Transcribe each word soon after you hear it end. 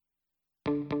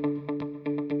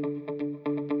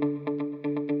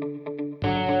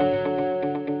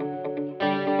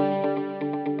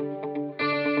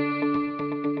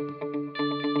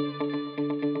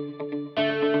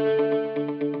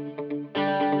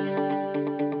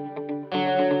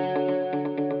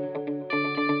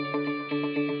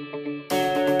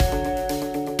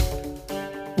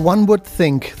One would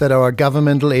think that our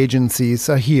governmental agencies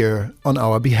are here on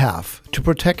our behalf to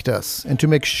protect us and to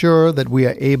make sure that we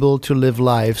are able to live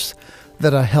lives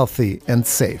that are healthy and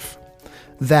safe.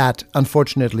 That,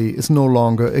 unfortunately, is no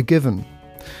longer a given.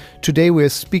 Today we are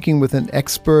speaking with an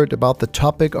expert about the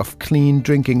topic of clean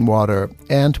drinking water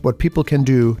and what people can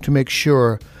do to make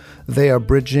sure they are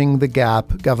bridging the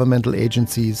gap governmental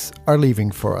agencies are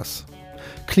leaving for us.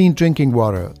 Clean drinking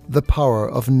water, the power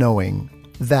of knowing.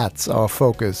 That's our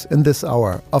focus in this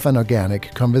hour of An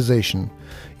Organic Conversation,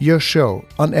 your show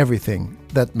on everything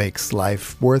that makes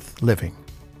life worth living.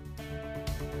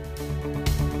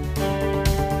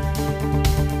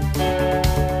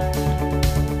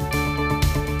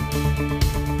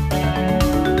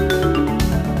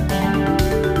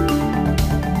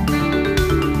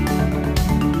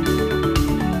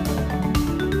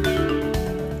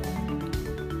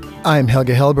 I'm Helge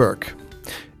Hellberg.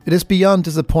 It is beyond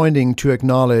disappointing to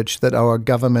acknowledge that our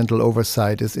governmental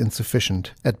oversight is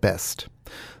insufficient at best.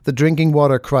 The drinking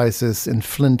water crisis in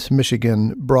Flint,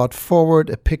 Michigan brought forward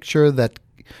a picture that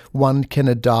one can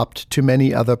adopt to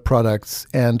many other products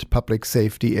and public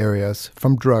safety areas,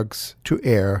 from drugs to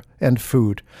air and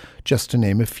food, just to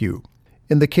name a few.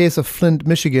 In the case of Flint,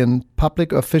 Michigan,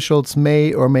 public officials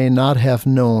may or may not have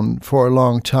known for a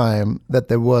long time that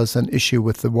there was an issue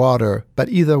with the water, but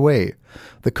either way,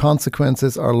 the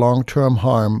consequences are long-term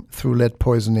harm through lead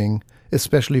poisoning,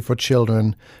 especially for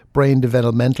children, brain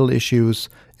developmental issues,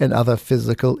 and other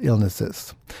physical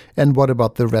illnesses. And what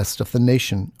about the rest of the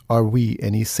nation? Are we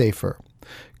any safer?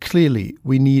 Clearly,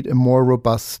 we need a more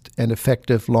robust and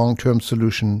effective long-term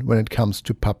solution when it comes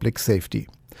to public safety.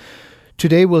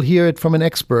 Today we'll hear it from an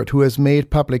expert who has made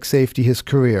public safety his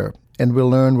career, and we'll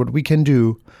learn what we can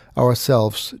do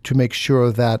ourselves to make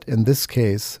sure that, in this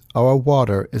case, our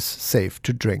water is safe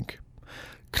to drink.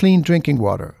 Clean drinking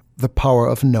water, the power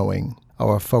of knowing,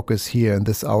 our focus here in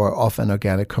this hour of An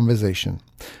Organic Conversation.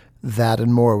 That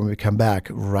and more when we come back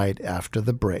right after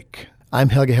the break. I'm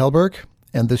Helge Hellberg,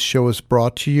 and this show is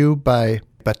brought to you by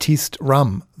Batiste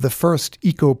Rum, the first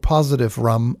eco-positive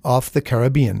rum of the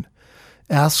Caribbean.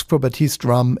 Ask for Batiste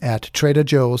Rum at Trader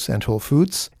Joe's and Whole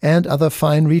Foods and other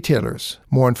fine retailers.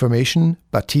 More information,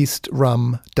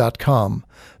 batisterum.com.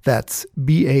 That's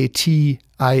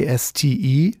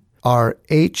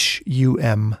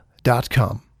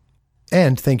BATISTERHUM.com.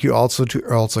 And thank you also to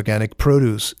Earl's Organic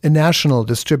Produce, a national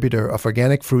distributor of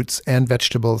organic fruits and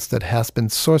vegetables that has been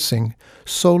sourcing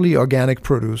solely organic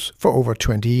produce for over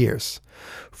 20 years.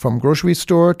 From grocery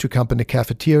store to company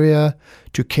cafeteria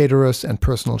to caterers and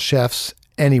personal chefs,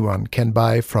 anyone can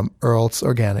buy from Earl's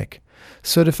Organic.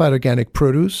 Certified organic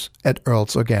produce at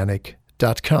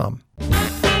earlsorganic.com.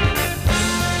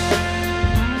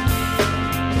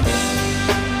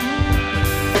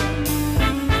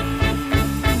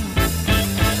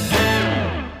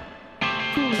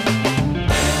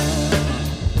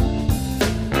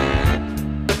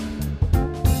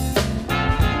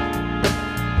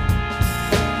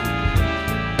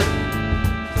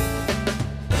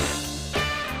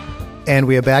 And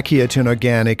we are back here to An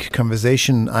Organic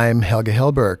Conversation. I'm Helge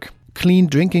Hellberg. Clean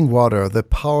drinking water, the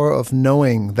power of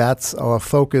knowing, that's our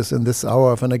focus in this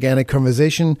hour of An Organic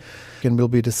Conversation. And we'll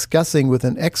be discussing with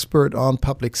an expert on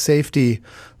public safety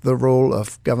the role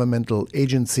of governmental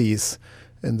agencies,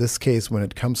 in this case when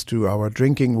it comes to our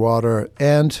drinking water,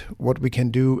 and what we can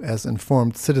do as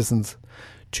informed citizens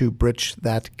to bridge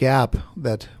that gap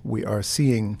that we are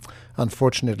seeing,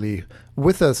 unfortunately.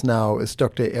 With us now is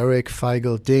Dr. Eric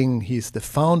Feigl-Ding. He's the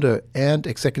founder and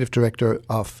executive director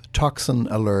of Toxin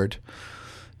Alert.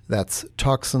 That's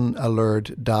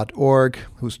toxinalert.org,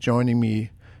 who's joining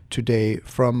me today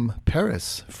from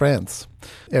Paris, France.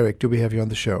 Eric, do we have you on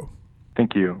the show?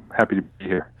 Thank you. Happy to be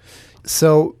here.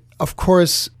 So, of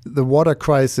course, the water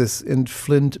crisis in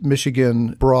Flint,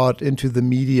 Michigan brought into the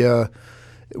media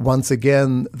once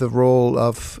again the role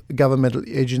of governmental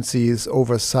agencies,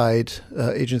 oversight,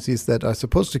 agencies that are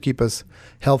supposed to keep us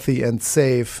healthy and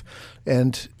safe.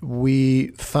 And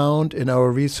we found in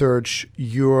our research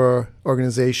your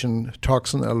organization,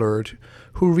 Toxin Alert,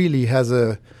 who really has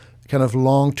a kind of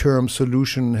long-term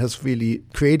solution, has really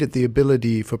created the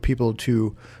ability for people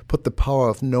to put the power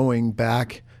of knowing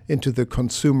back into the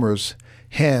consumer's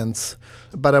hands.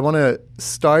 But I want to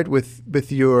start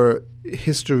with your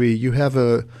history. You have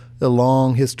a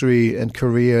long history and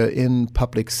career in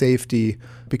public safety,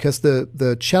 because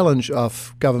the challenge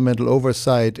of governmental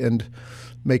oversight and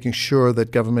making sure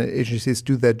that government agencies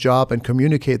do their job and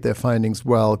communicate their findings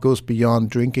well goes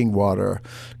beyond drinking water.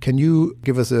 Can you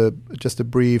give us just a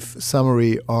brief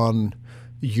summary on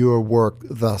your work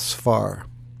thus far?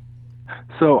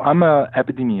 So I'm a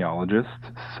epidemiologist.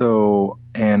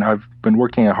 And I've been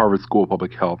working at Harvard School of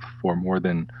Public Health for more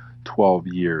than 12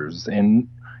 years, and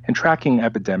tracking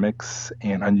epidemics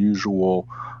and unusual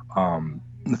um,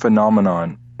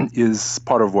 phenomenon is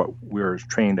part of what we're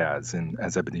trained as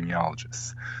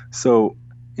epidemiologists. So,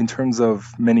 in terms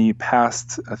of many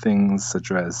past things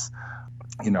such as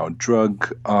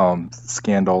drug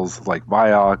scandals like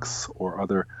Vioxx or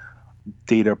other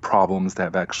data problems that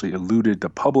have actually eluded the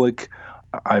public,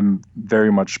 I'm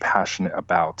very much passionate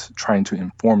about trying to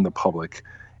inform the public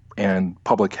and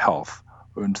public health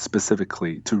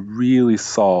specifically to really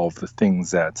solve the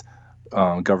things that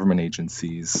government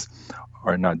agencies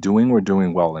are not doing or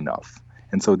doing well enough.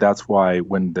 And so that's why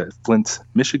when the Flint,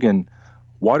 Michigan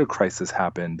water crisis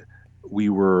happened, we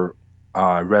were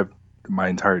rev my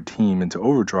entire team into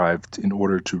overdrive in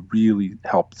order to really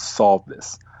help solve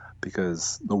this,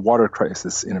 because the water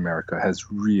crisis in America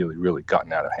has really, really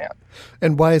gotten out of hand.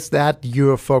 And why is that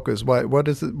your focus? What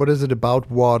is it? What is it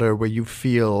about water where you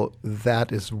feel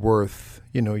that is worth,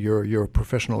 your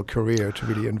professional career to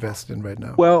really invest in right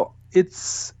now? Well,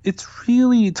 it's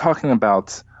really talking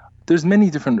about there's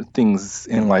many different things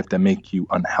in life that make you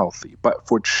unhealthy, but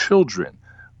for children,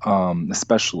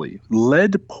 especially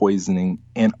lead poisoning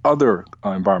and other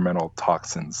environmental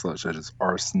toxins such as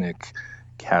arsenic,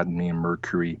 cadmium,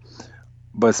 mercury,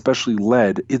 but especially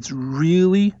lead, it's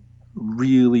really,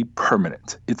 really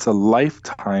permanent. It's a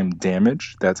lifetime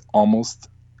damage that's almost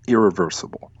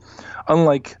irreversible.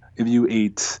 Unlike if you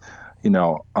ate,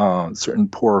 certain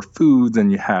poor foods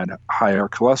and you had higher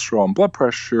cholesterol and blood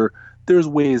pressure, there's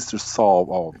ways to solve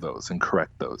all of those and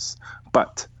correct those.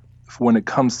 But when it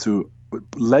comes to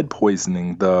lead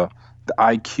poisoning, the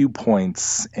IQ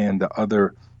points and the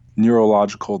other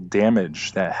neurological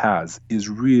damage that has is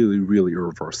really, really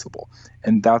irreversible.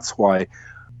 And that's why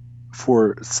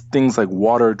for things like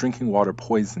drinking water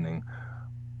poisoning,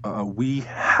 we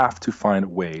have to find a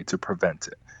way to prevent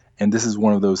it. And this is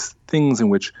one of those things in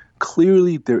which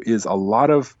clearly there is a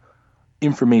lot of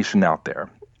information out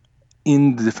there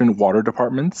in the different water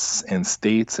departments and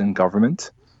states and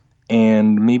government,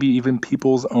 and maybe even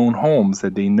people's own homes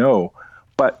that they know.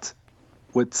 But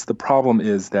what's the problem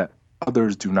is that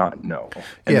others do not know.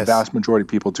 And Yes. the vast majority of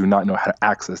people do not know how to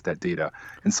access that data.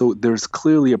 And so there's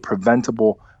clearly a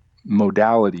preventable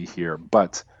modality here,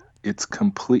 but it's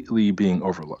completely being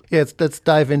overlooked. Yes, let's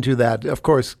dive into that. Of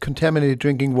course, contaminated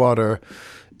drinking water.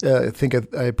 I think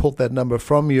I pulled that number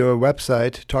from your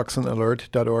website,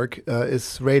 toxinalert.org,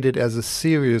 is rated as a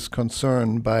serious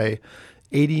concern by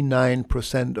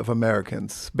 89% of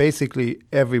Americans. Basically,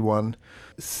 everyone,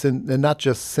 and not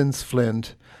just since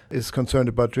Flint, is concerned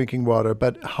about drinking water.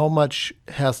 But how much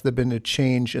has there been a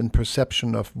change in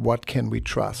perception of what can we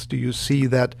trust? Do you see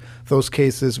that those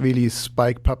cases really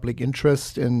spike public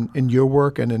interest in your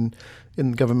work and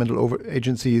in governmental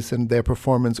agencies and their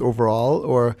performance overall,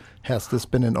 or has this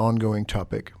been an ongoing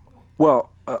topic?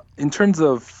 Well, in terms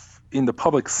of in the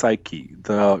public psyche,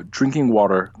 the drinking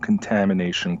water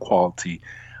contamination quality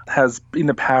has in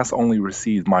the past only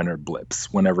received minor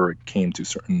blips whenever it came to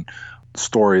certain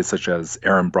stories such as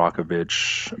Aaron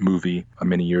Brockovich movie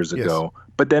many years ago,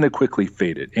 but then it quickly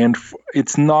faded. And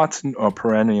it's not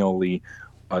perennially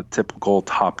a typical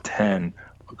top 10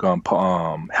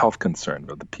 health concern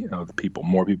of the people.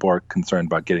 More people are concerned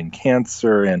about getting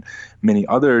cancer and many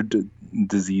other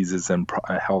diseases and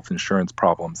health insurance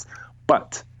problems.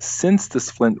 But since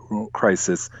this Flint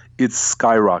crisis, it's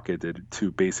skyrocketed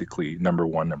to basically number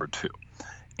one, number two.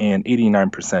 And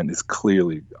 89% is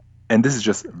clearly, and this is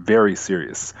just very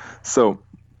serious. So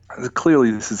clearly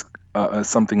this is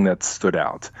something that stood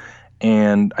out.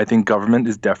 And I think government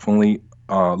is definitely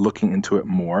looking into it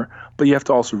more. But you have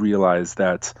to also realize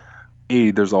that,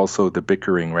 there's also the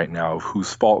bickering right now of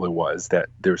whose fault it was that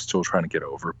they're still trying to get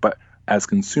over. But as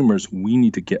consumers, we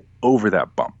need to get over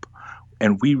that bump.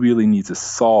 And we really need to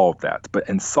solve that. But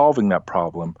in solving that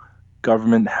problem,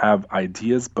 government have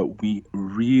ideas, but we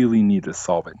really need to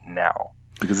solve it now,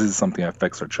 because this is something that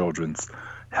affects our children's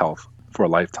health for a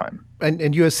lifetime.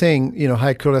 And you are saying,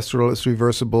 high cholesterol is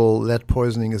reversible, lead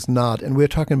poisoning is not. And we're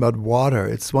talking about water.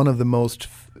 It's one of the most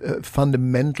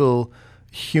fundamental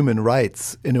human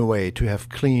rights, in a way, to have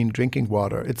clean drinking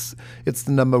water. It's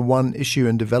the number one issue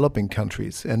in developing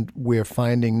countries. And we're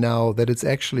finding now that it's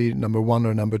actually number one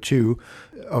or number two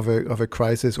of a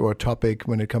crisis or a topic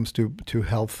when it comes to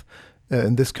health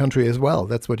in this country as well.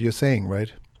 That's what you're saying,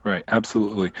 right? Right,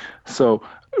 absolutely. So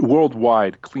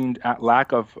worldwide,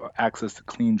 lack of access to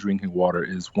clean drinking water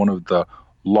is one of the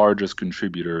largest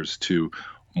contributors to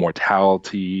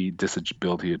mortality,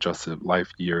 disability adjusted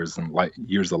life years, and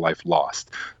years of life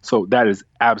lost. So that is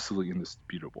absolutely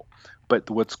indisputable. But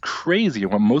what's crazy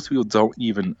and what most people don't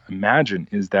even imagine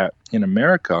is that in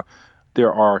America,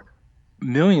 there are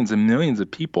millions and millions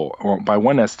of people, or by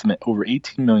one estimate, over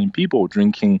 18 million people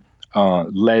drinking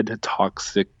lead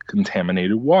toxic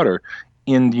contaminated water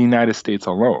in the United States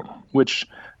alone, which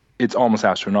it's almost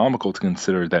astronomical to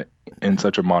consider that in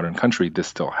such a modern country this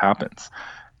still happens.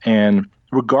 And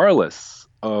regardless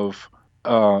of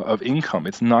income,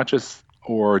 it's not just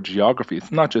or geography,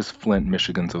 it's not just Flint,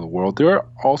 Michigan to the world. There are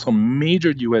also major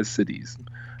U.S. cities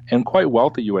and quite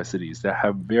wealthy U.S. cities that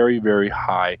have very, very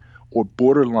high or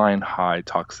borderline high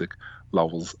toxic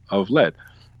levels of lead.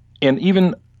 And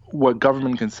even what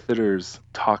government considers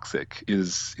toxic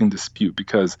is in dispute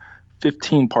because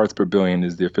 15 parts per billion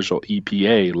is the official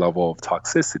EPA level of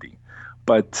toxicity.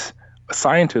 But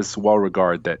scientists well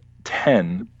regard that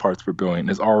 10 parts per billion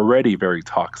is already very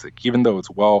toxic, even though it's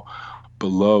well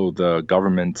below the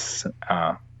government's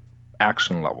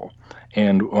action level.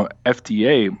 And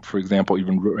FDA, for example,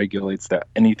 even regulates that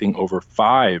anything over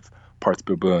 5 parts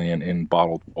per billion in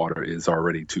bottled water is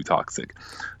already too toxic.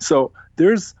 So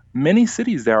there's many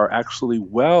cities that are actually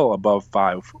well above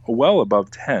 5, well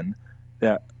above 10.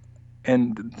 That,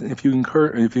 and if you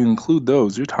include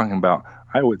those, you're talking about,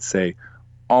 I would say,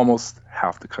 almost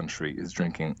half the country is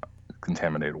drinking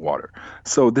contaminated water.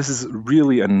 So this is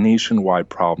really a nationwide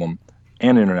problem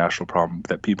and international problem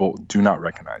that people do not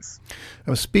recognize.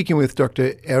 I was speaking with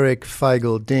Dr. Eric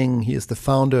Feigl-Ding. He is the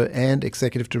founder and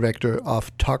executive director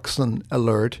of Toxin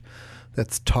Alert.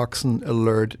 That's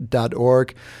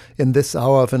toxinalert.org. In this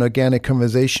hour of an organic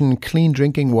conversation, clean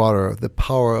drinking water, the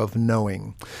power of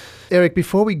knowing. Eric,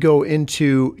 before we go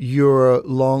into your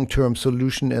long-term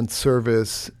solution and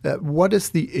service, what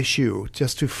is the issue,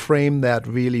 just to frame that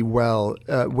really well,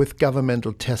 with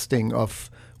governmental testing of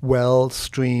well,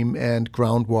 stream, and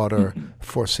groundwater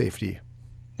for safety?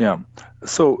 Yeah.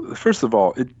 So first of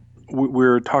all,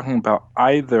 we're talking about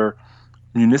either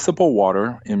municipal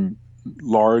water in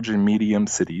large and medium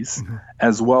cities,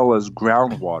 as well as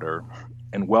groundwater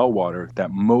and well water that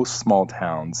most small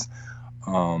towns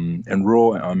and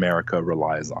rural America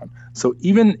relies on. So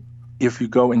even if you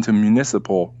go into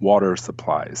municipal water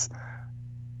supplies,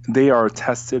 they are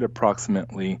tested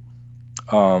approximately,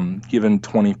 given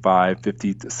 25,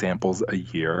 50 samples a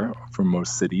year from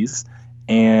most cities.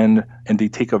 And they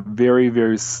take a very,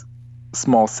 very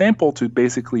small sample to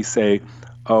basically say,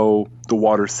 oh, the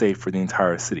water's safe for the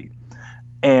entire city.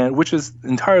 And which is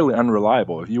entirely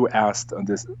unreliable. If you asked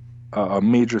a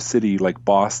major city like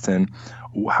Boston,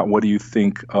 what do you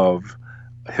think of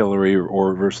Hillary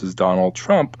or versus Donald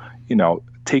Trump?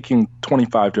 Taking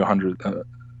 25 to 100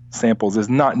 samples is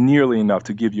not nearly enough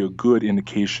to give you a good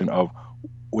indication of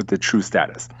what the true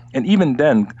status. And even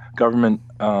then, government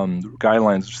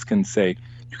guidelines just can say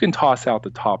you can toss out the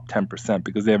top 10%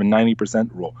 because they have a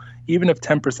 90% rule. Even if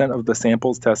 10% of the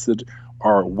samples tested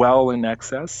are well in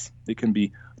excess, it can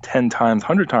be 10 times,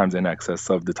 100 times in excess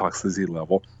of the toxicity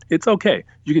level. It's okay.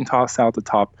 You can toss out the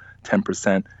top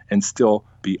 10% and still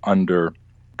be under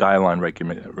guideline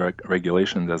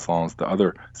regulations as long as the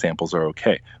other samples are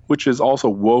okay, which is also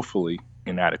woefully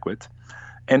inadequate.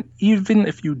 And even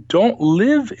if you don't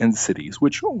live in cities,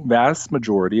 which vast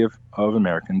majority of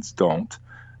Americans don't,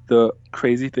 the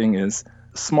crazy thing is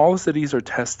smaller cities are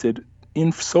tested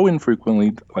so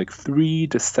infrequently, like 3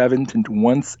 to 7 to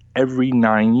once every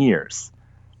 9 years.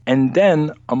 And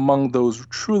then among those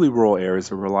truly rural areas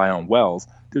that rely on wells,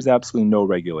 there's absolutely no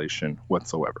regulation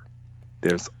whatsoever.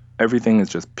 Everything is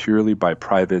just purely by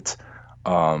private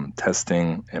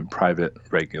testing and private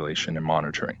regulation and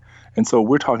monitoring. And so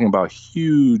we're talking about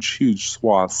huge, huge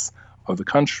swaths of the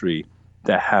country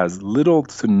that has little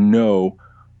to no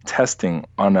testing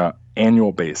on an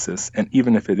annual basis. And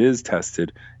even if it is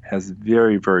tested, has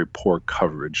very, very poor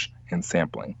coverage in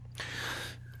sampling.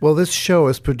 Well, this show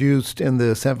is produced in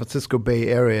the San Francisco Bay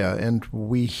Area, and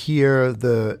we hear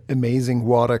the amazing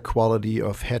water quality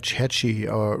of Hetch Hetchy,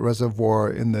 our reservoir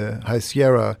in the High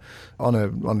Sierra, on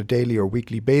a daily or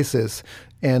weekly basis.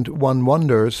 And one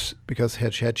wonders, because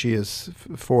Hetch Hetchy is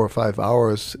 4 or 5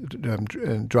 hours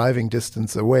driving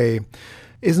distance away,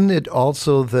 isn't it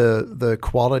also the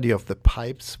quality of the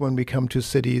pipes when we come to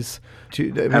cities?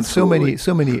 So many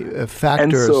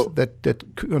factors that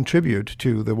contribute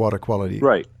to the water quality.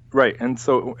 Right. And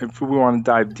so if we want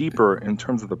to dive deeper in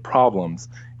terms of the problems,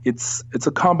 it's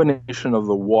a combination of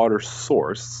the water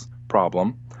source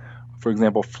problem. For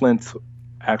example, Flint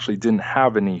actually didn't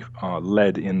have any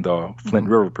lead in the Flint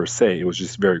River per se. It was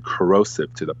just very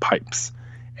corrosive to the pipes.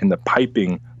 And the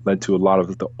piping led to a lot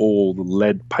of the old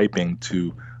lead piping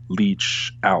to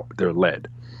leach out their lead.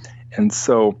 And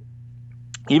so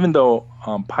even though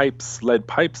lead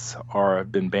pipes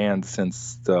have been banned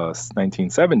since the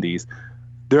 1970s,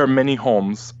 there are many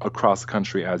homes across the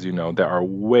country, as you know, that are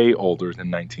way older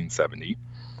than 1970.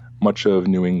 Much of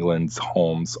New England's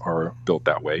homes are built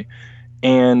that way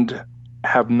and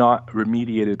have not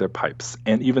remediated their pipes.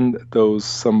 And even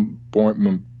some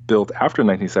built after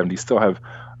 1970 still have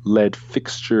lead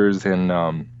fixtures and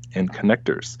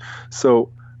connectors.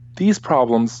 So these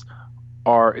problems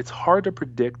it's hard to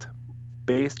predict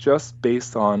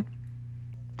based on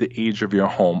the age of your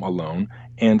home alone,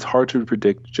 and it's hard to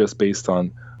predict just based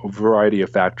on a variety of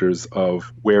factors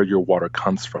of where your water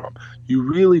comes from. You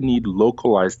really need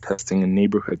localized testing and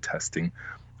neighborhood testing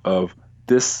of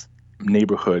this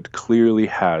neighborhood clearly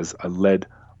has a lead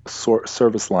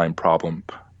service line problem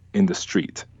in the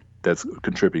street that's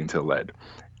contributing to lead.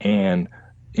 And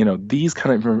these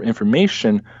kind of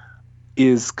information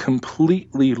is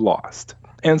completely lost.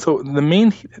 And so the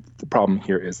main problem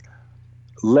here is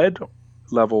lead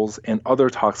levels and other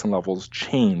toxin levels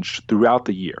change throughout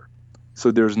the year.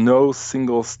 So there's no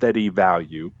single steady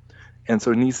value, and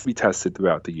so it needs to be tested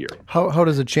throughout the year. How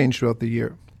does it change throughout the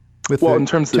year? In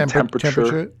terms of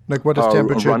temperature, like what does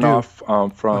temperature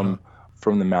runoff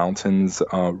from the mountains,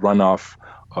 runoff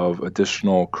of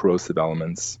additional corrosive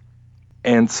elements.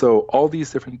 And so all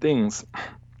these different things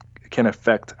can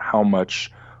affect how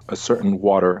much a certain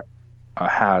water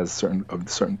has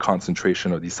certain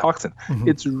concentration of these toxins. Mm-hmm.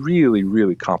 It's really,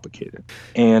 really complicated.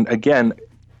 And again,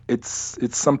 it's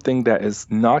something that is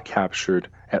not captured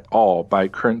at all by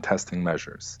current testing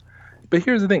measures. But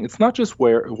here's the thing, it's not just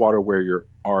water where you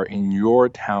are in your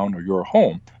town or your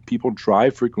home. People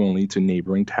drive frequently to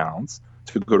neighboring towns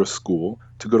to go to school,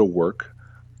 to go to work,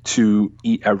 to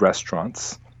eat at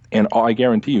restaurants. And I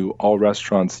guarantee you, all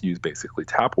restaurants use basically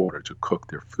tap water to cook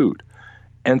their food.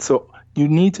 And so you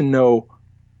need to know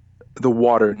the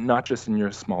water, not just in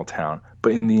your small town,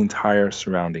 but in the entire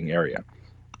surrounding area.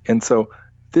 And so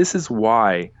this is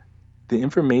why the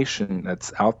information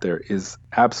that's out there is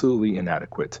absolutely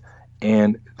inadequate.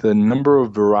 And the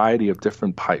variety of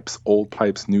different pipes, old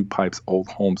pipes, new pipes, old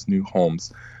homes, new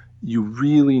homes, you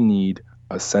really need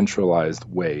a centralized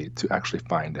way to actually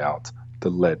find out the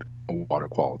lead water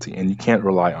quality. And you can't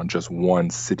rely on just one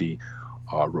city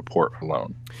report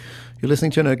alone. You're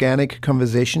listening to an Organic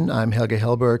Conversation. I'm Helge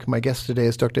Hellberg. My guest today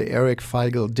is Dr. Eric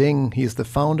Feigl-Ding. He's the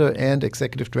founder and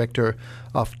executive director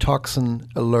of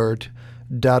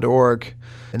ToxinAlert.org.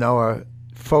 In our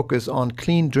focus on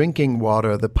clean drinking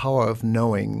water, the power of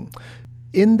knowing.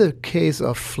 In the case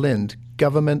of Flint,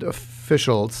 government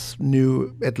officials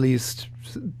knew at least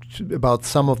about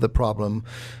some of the problem,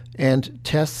 and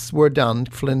tests were done.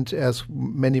 Flint, as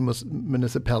many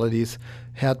municipalities,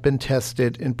 had been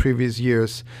tested in previous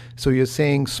years. So you're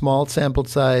saying small sample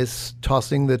size,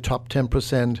 tossing the top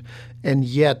 10%, and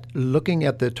yet looking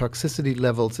at the toxicity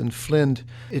levels in Flint,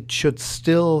 it should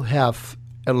still have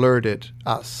alerted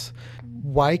us.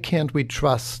 Why can't we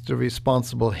trust the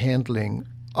responsible handling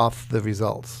of the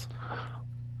results?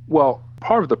 Well,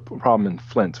 part of the problem in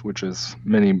Flint, which is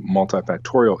many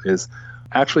multifactorial, is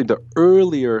actually the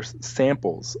earlier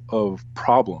samples of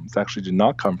problems actually did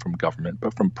not come from government,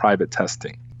 but from private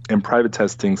testing. And private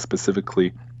testing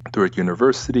specifically through a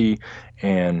university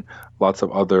and lots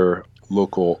of other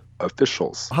local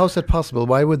officials. How is that possible?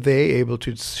 Why were they able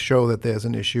to show that there's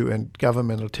an issue and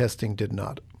governmental testing did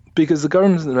not? Because the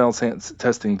governmental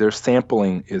testing, their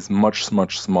sampling is much,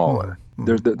 much smaller.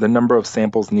 Mm-hmm. The number of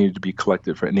samples needed to be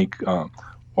collected for any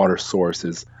water source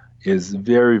is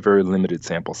very, very limited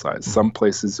sample size. Mm-hmm. Some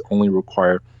places only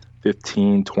require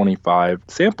 15, 25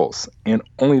 samples, and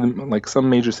some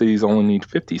major cities only need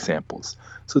 50 samples.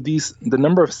 So the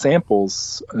number of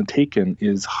samples taken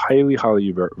is highly,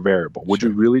 highly variable. Would you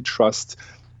really trust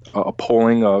a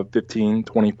polling of 15,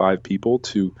 25 people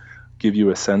to give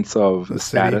you a sense of the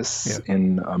status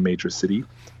in a major city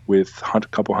with a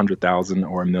couple 100,000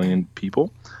 or 1 million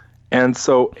people? And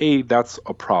so, that's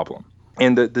a problem.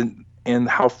 And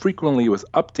how frequently it was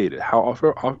updated, how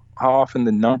often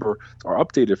the numbers are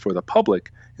updated for the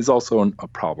public is also a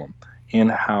problem, and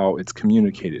how it's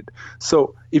communicated.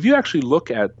 So if you actually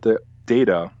look at the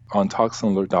data on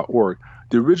ToxinAlert.org,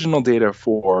 the original data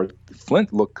for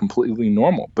Flint looked completely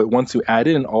normal. But once you add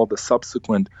in all the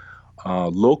subsequent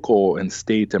local and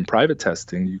state and private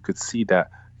testing, you could see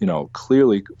that,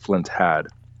 clearly Flint had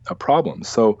a problem.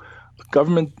 So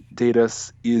government data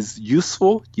is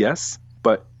useful, yes,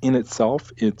 but in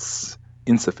itself, it's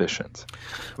insufficient.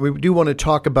 We do want to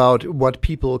talk about what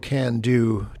people can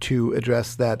do to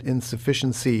address that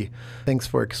insufficiency. Thanks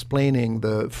for explaining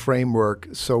the framework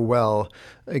so well.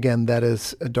 Again, that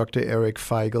is Dr. Eric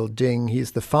Feigl-Ding.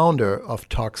 He's the founder of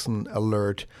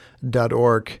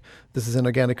ToxinAlert.org. This is an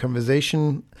organic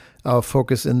conversation. Our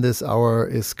focus in this hour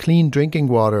is clean drinking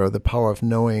water, the power of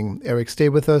knowing. Eric, stay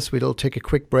with us. We'll take a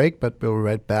quick break, but we'll be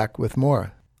right back with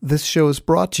more. This show is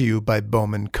brought to you by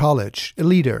Bowman College, a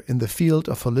leader in the field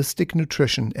of holistic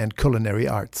nutrition and culinary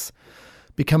arts.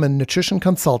 Become a nutrition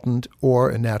consultant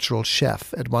or a natural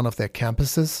chef at one of their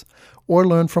campuses, or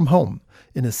learn from home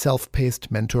in a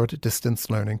self-paced mentored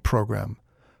distance learning program.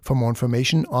 For more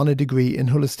information on a degree in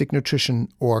holistic nutrition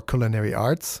or culinary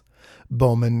arts,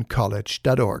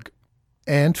 bowmancollege.org.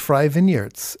 And Fry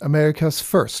Vineyards, America's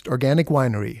first organic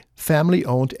winery,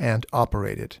 family-owned and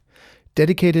operated.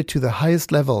 Dedicated to the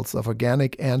highest levels of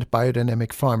organic and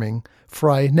biodynamic farming,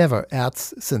 Fry never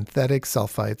adds synthetic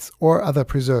sulfites or other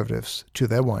preservatives to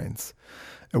their wines.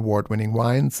 Award-winning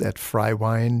wines at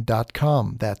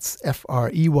frywine.com. That's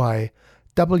FREYWINE.com.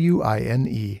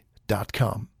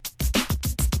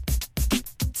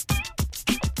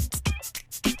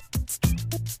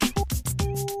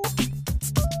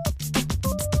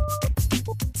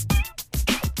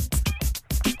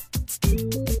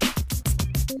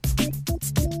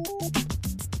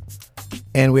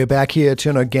 And we're back here to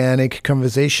an organic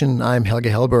conversation. I'm Helge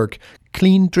Hellberg.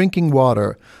 Clean drinking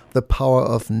water, the power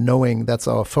of knowing. That's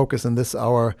our focus in this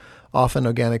hour of an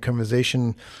organic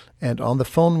conversation. And on the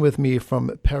phone with me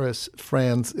from Paris,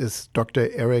 France, is Dr.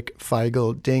 Eric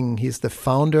Feigl-Ding. He's the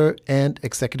founder and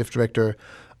executive director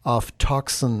of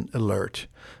Toxin Alert.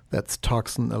 That's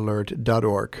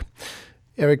ToxinAlert.org.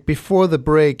 Eric, before the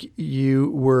break, you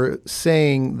were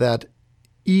saying that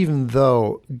even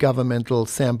though governmental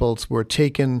samples were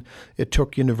taken, it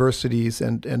took universities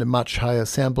and a much higher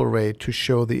sample rate to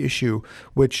show the issue,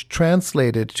 which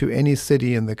translated to any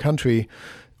city in the country.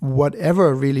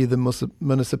 Whatever really the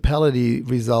municipality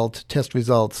test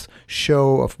results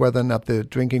show of whether or not the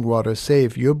drinking water is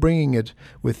safe, you're bringing it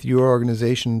with your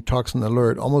organization, Toxin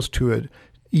Alert, almost to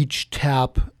each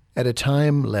tap at a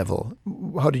time level.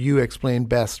 How do you explain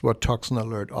best what Toxin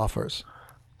Alert offers?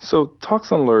 So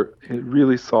Toxin Alert, it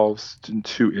really solves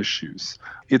two issues.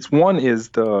 One is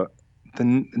the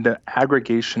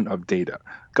aggregation of data.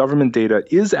 Government data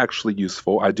is actually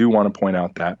useful. I do want to point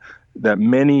out that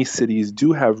many cities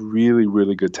do have really,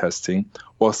 really good testing,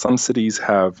 while some cities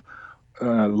have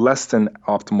less than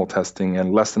optimal testing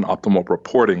and less than optimal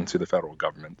reporting to the federal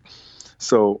government.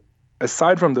 So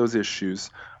aside from those issues,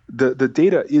 the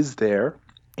data is there,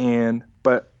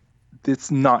 but it's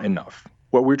not enough.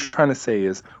 What we're trying to say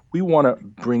is we want to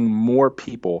bring more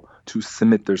people to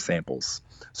submit their samples.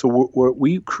 So what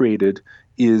we created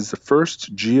is the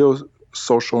first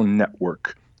geosocial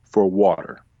network for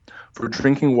water, for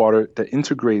drinking water that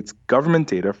integrates government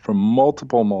data from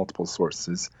multiple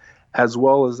sources, as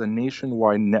well as a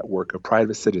nationwide network of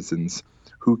private citizens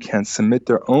who can submit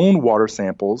their own water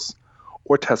samples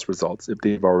or test results if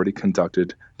they've already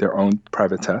conducted their own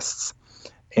private tests.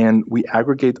 And we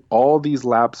aggregate all these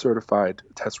lab-certified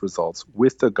test results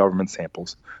with the government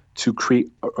samples to create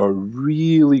a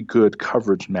really good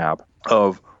coverage map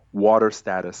of water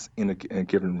status in a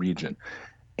given region.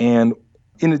 And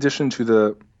in addition to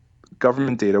the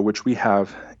government data, which we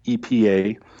have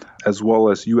EPA as well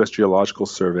as U.S. Geological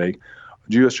Survey.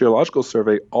 U.S. Geological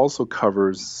Survey also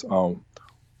covers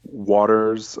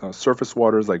waters, surface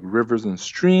waters like rivers and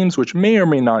streams, which may or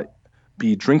may not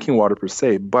be drinking water per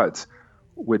se, but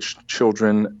which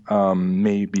children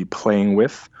may be playing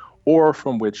with, or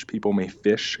from which people may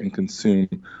fish and consume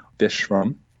fish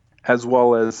from, as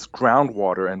well as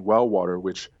groundwater and well water,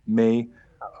 which may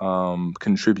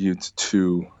contribute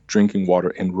to drinking water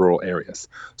in rural areas.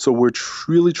 So we're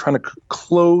really trying to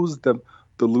close the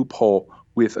loophole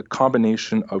with a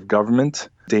combination of government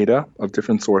data of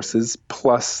different sources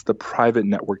plus the private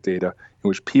network data in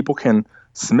which people can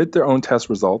submit their own test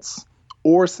results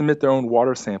or submit their own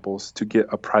water samples to get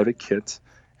a private kit,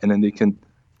 and then they can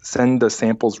send the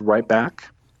samples right back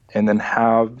and then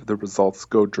have the results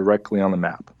go directly on the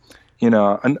map in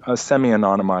a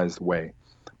semi-anonymized way,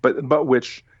 but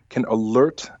which can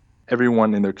alert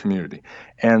everyone in their community.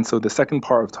 And so the second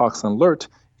part of Toxin Alert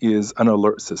is an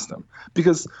alert system,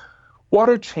 because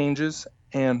water changes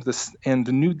and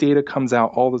the new data comes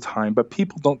out all the time, but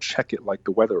people don't check it like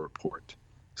the weather report.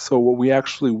 So what we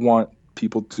actually want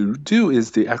people to do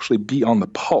is to actually be on the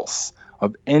pulse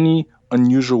of any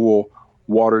unusual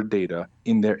water data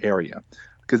in their area.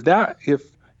 Because that, if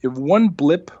one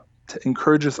blip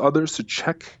encourages others to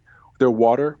check their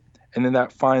water, and then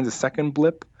that finds a second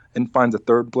blip, and finds a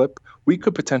third blip, we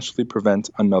could potentially prevent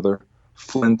another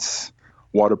Flint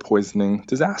water poisoning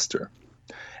disaster.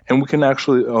 And we can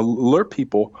actually alert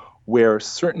people where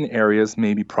certain areas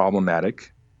may be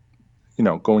problematic,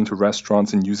 going to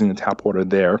restaurants and using the tap water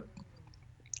there.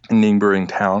 A neighboring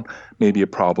town may be a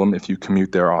problem if you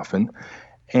commute there often.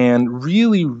 And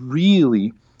really,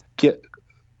 really get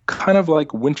kind of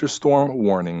like winter storm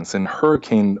warnings and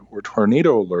hurricane or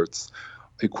tornado alerts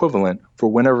equivalent for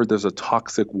whenever there's a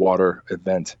toxic water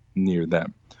event near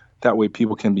them. That way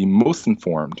people can be most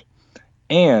informed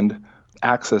and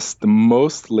access the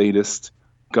most latest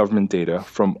government data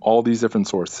from all these different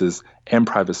sources and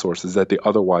private sources that they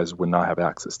otherwise would not have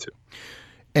access to.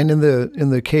 And in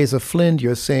the case of Flint,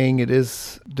 you're saying it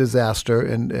is disaster,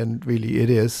 and really it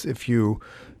is. If you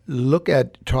look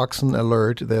at Toxin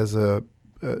Alert, there's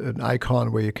an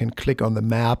icon where you can click on the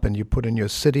map and you put in your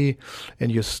city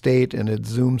and your state, and it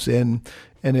zooms in.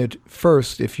 And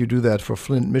if you do that for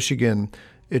Flint, Michigan,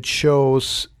 it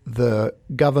shows the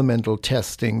governmental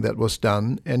testing that was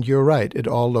done. And you're right, it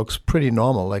all looks pretty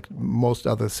normal, like most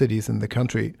other cities in the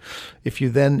country. If you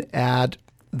then add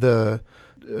the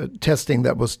testing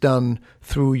that was done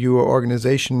through your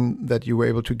organization that you were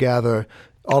able to gather,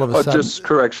 all of a sudden... Just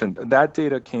correction, that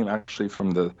data came actually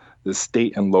from the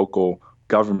state and local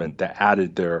government that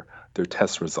added their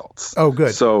test results. Oh,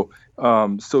 good. So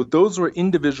those were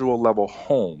individual level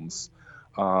homes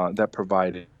that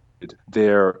provided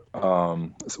their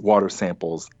water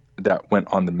samples that went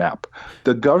on the map.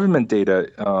 The government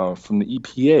data from the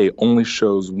EPA only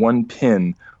shows one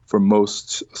PIN for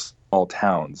most small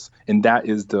towns, and that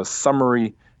is the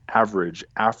summary average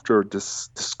after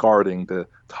discarding the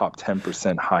top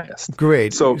 10% highest.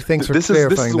 Great. So thanks for this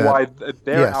clarifying is that. why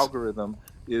their Yes. algorithm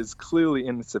is clearly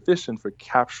insufficient for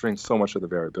capturing so much of the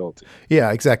variability.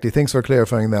 Yeah, exactly. Thanks for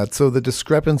clarifying that. So the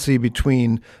discrepancy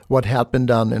between what had been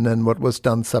done and then what was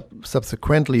done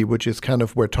subsequently, which is kind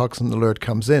of where Toxin Alert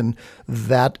comes in,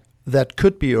 that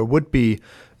could be or would be,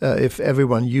 if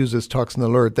everyone uses Toxin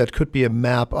Alert, that could be a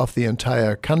map of the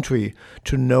entire country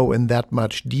to know in that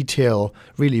much detail,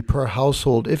 really per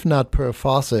household, if not per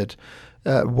faucet,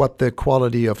 what the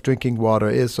quality of drinking water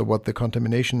is or what the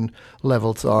contamination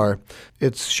levels are.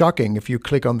 It's shocking if you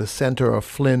click on the center of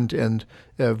Flint and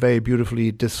very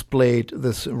beautifully displayed,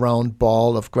 this round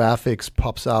ball of graphics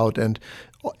pops out, and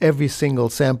every single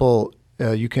sample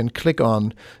you can click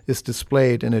on is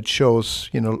displayed, and it shows,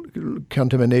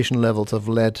 contamination levels of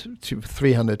lead to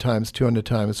 300 times, 200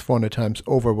 times, 400 times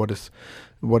over what is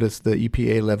the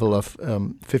EPA level of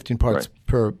 15 parts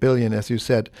per billion, as you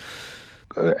said.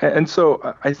 And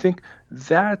so I think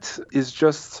that is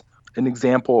just an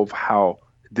example of how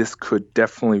this could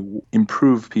definitely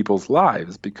improve people's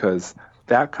lives, because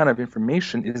that kind of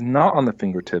information is not on the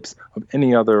fingertips of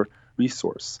any other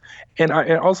resource. And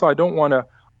I don't want to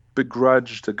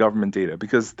begrudge the government data,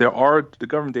 because the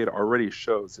government data already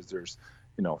shows that there's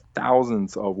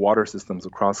thousands of water systems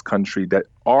across country that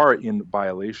are in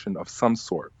violation of some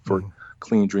sort for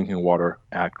Clean Drinking Water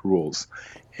Act rules.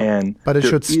 But it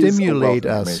should stimulate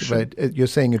us, right? You're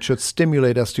saying it should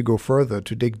stimulate us to go further,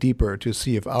 to dig deeper, to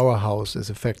see if our house is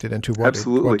affected and to what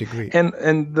degree.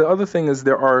 And the other thing is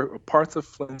there are parts of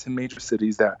Flint in major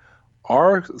cities that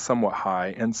are somewhat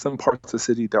high and some parts of the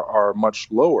city that are much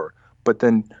lower. But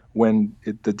then when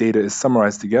the data is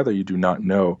summarized together, you do not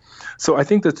know. So I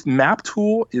think the map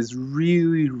tool is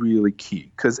really, really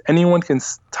key, because anyone can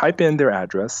type in their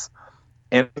address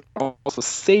and also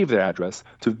save their address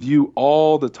to view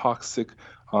all the toxic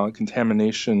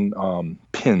contamination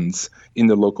pins in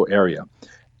the local area.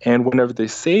 And whenever they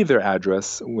save their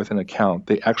address with an account,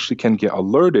 they actually can get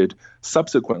alerted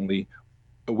subsequently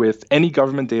with any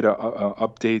government data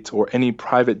update or any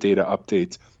private data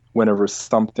update whenever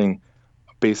something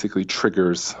basically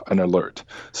triggers an alert.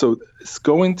 So it's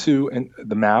going to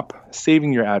the map,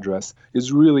 saving your address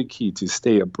is really key to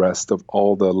stay abreast of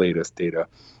all the latest data.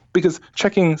 Because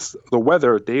checking the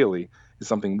weather daily is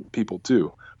something people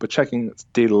do, but checking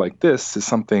data like this is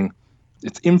something,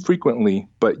 it's infrequently,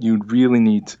 but you really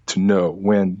need to know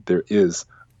when there is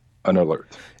an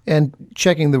alert. And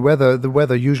checking the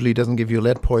weather usually doesn't give you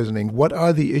lead poisoning. What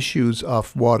are the issues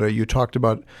of water? You talked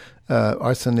about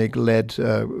arsenic, lead,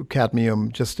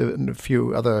 cadmium, just a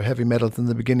few other heavy metals in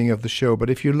the beginning of the show. But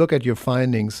if you look at your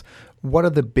findings, what are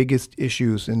the biggest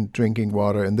issues in drinking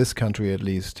water in this country, at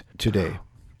least today?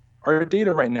 Our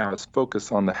data right now is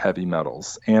focused on the heavy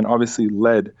metals, and obviously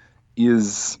lead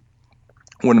is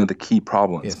one of the key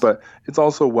problems. Yes. But it's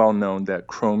also well known that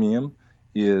chromium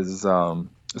is,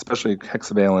 especially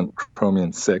hexavalent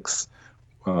chromium 6,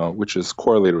 which is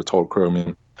correlated with total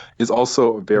chromium, is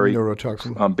also a very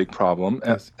neurotoxin. Big problem.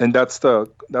 Yes. And that's the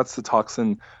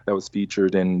toxin that was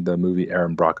featured in the movie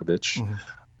Erin Brockovich. Mm-hmm.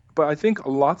 But I think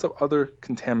lots of other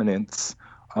contaminants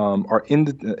are in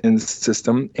the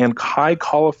system, and high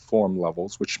coliform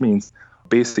levels, which means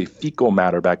basically fecal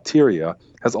matter bacteria,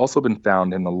 has also been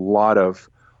found in a lot of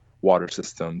water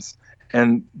systems.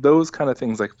 And those kind of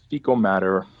things like fecal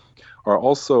matter are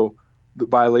also, the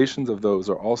violations of those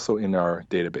are also in our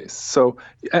database. So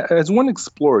as one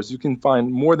explores, you can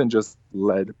find more than just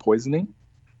lead poisoning.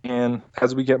 And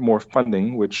as we get more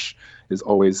funding, which is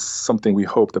always something we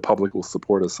hope the public will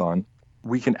support us on,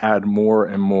 we can add more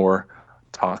and more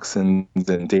toxins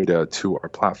and data to our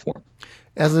platform.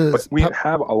 But we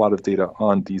have a lot of data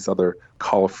on these other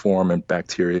coliform and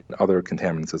bacteria and other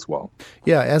contaminants as well.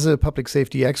 Yeah, as a public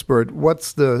safety expert,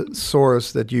 what's the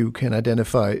source that you can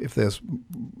identify if there's,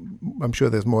 I'm sure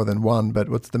there's more than one, but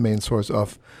what's the main source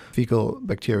of fecal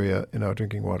bacteria in our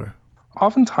drinking water?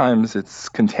 Oftentimes it's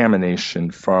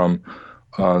contamination from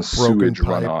sewage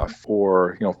runoff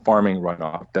or farming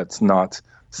runoff that's not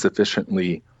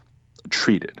sufficiently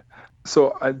treated.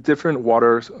 So different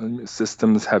water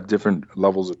systems have different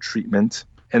levels of treatment.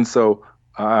 And so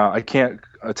I can't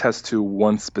attest to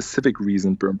one specific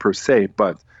reason per se,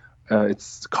 but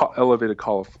it's elevated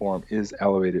coliform is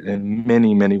elevated in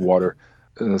many, many water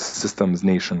systems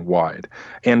nationwide,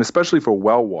 and especially for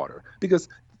well water, because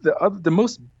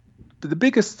the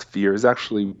biggest fear is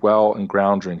actually well and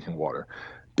ground drinking water,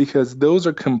 because those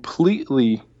are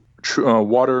completely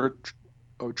water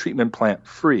treatment plant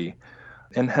free.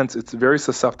 And hence, it's very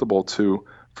susceptible to,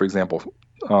 for example,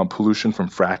 pollution from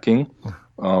fracking,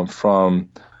 from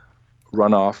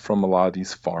runoff from a lot of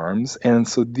these farms. And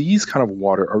so these kind of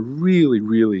water are really,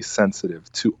 really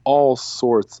sensitive to all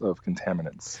sorts of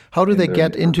contaminants. How do they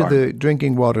get into the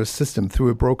drinking water system? Through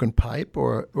a broken pipe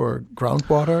or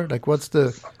groundwater? Like, what's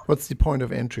the point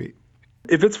of entry?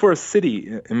 If it's for a city,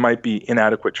 it might be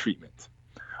inadequate treatment.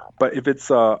 But if it's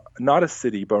not a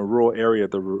city, but a rural area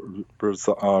that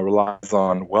relies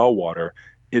on well water,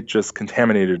 it just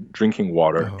contaminated drinking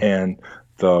water, and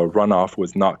the runoff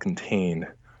was not contained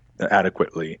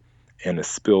adequately and is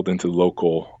spilled into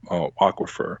local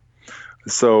aquifer.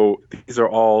 So these are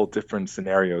all different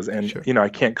scenarios. And, Sure. I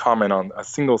can't comment on a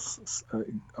single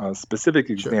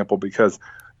specific example, because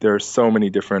there are so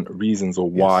many different reasons of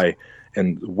why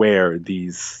and where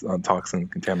these toxin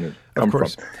contaminants come from.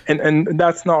 And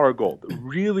that's not our goal.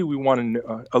 Really, we want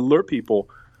to alert people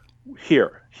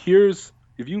here's,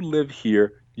 if you live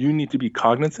here, you need to be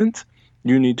cognizant.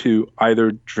 You need to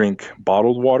either drink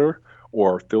bottled water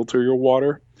or filter your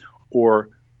water, or,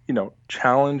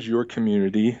 challenge your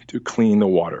community to clean the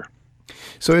water.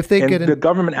 So if they the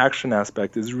government action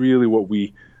aspect is really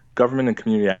government and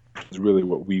community action is really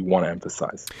what we want to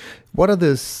emphasize. What are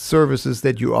the services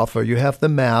that you offer? You have the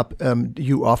map.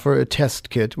 You offer a test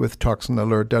kit with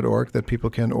toxinalert.org that people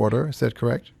can order. Is that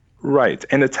correct? Right.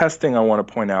 And the testing, I want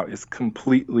to point out, is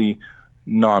completely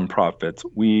nonprofit.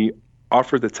 We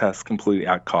offer the test completely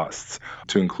at costs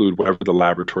to include whatever the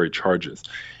laboratory charges.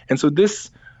 And so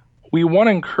we want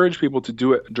to encourage people to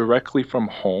do it directly from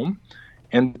home.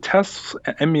 And the test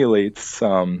emulates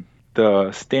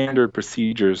the standard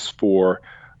procedures for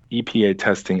EPA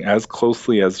testing as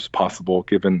closely as possible,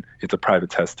 given it's a private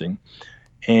testing.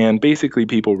 And basically,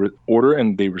 people order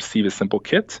and they receive a simple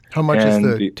kit. How much is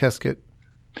the test kit?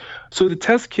 So the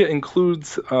test kit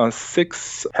includes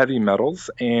 6 heavy metals,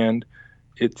 and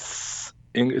it's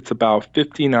about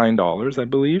 $59, I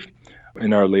believe,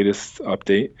 in our latest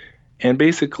update. And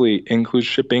basically includes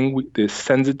shipping. This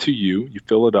sends it to you. You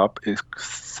fill it up. It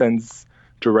sends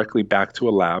directly back to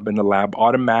a lab, and the lab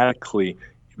automatically,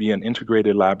 via an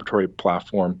integrated laboratory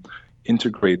platform,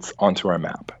 integrates onto our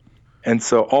map. And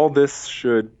so all this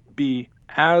should be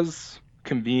as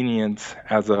convenient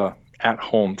as a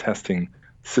at-home testing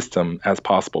system as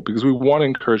possible, because we want to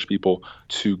encourage people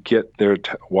to get their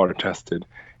water tested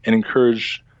and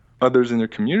encourage others in their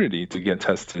community to get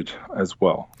tested as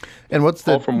well. And what's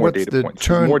the data points?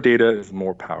 More data is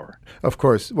more power. Of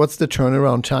course. What's the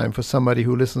turnaround time for somebody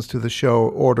who listens to the show,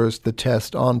 orders the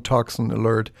test on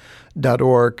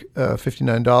toxinalert.org,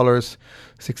 $59,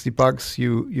 $60?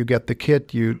 You get the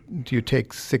kit. You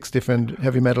take 6 different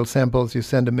heavy metal samples. You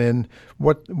send them in.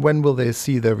 When will they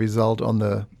see the result on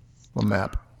the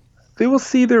map? They will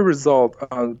see their result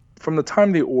from the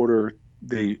time they order.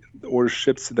 The order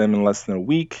ships to them in less than a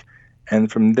week,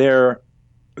 and from there,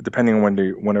 depending on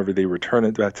whenever they return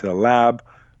it back to the lab,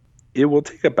 it will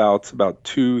take about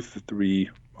 2 to 3,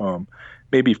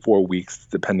 maybe 4 weeks,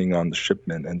 depending on the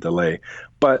shipment and delay.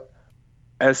 But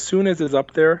as soon as it's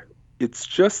up there, It's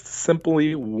just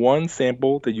simply one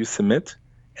sample that you submit,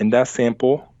 and that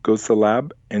sample goes to the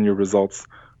lab, and your results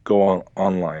go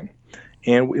online.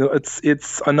 And it's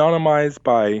anonymized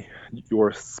by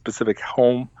your specific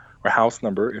home or house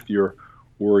number if you're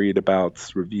worried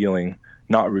about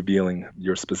not revealing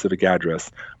your specific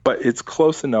address. But it's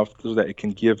close enough so that it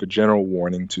can give a general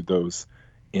warning to those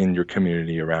in your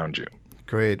community around you.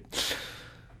 Great.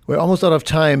 We're almost out of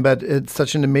time, but it's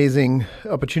such an amazing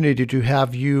opportunity to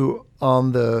have you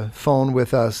on the phone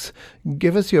with us.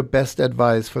 Give us your best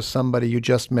advice for somebody you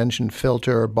just mentioned,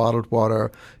 filter bottled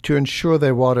water, to ensure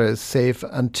their water is safe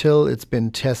until it's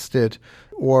been tested,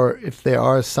 or if there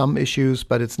are some issues,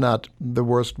 but it's not the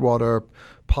worst water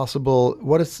possible.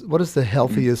 What is the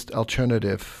healthiest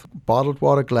alternative? Bottled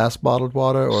water, glass bottled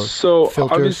water, or So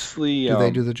filters? obviously, Do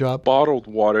they do the job? bottled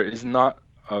water is not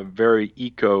a very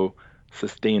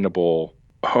eco-sustainable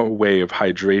way of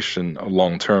hydration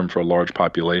long term for a large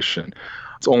population.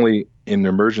 It's only in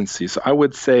emergency. So I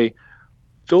would say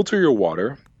filter your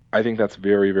water. I think that's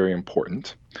very, very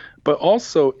important. But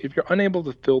also, if you're unable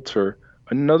to filter,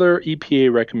 another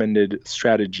EPA recommended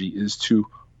strategy is to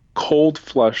cold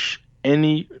flush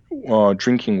any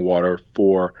drinking water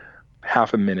for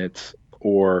half a minute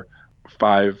or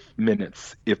 5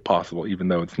 minutes if possible, even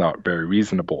though it's not very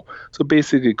reasonable. So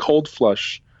basically, cold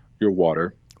flush your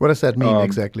water. What does that mean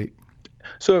exactly?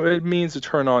 So it means to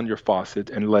turn on your faucet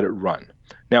and let it run.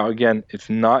 Now, again, it's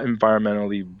not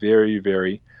environmentally very,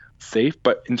 very safe,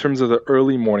 but in terms of the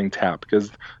early morning tap,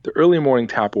 because the early morning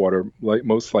tap water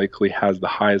most likely has the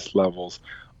highest levels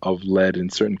of lead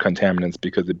and certain contaminants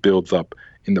because it builds up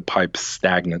in the pipes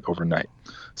stagnant overnight.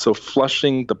 So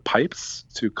flushing the pipes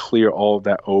to clear all of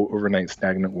that overnight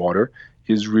stagnant water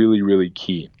is really, really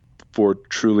key for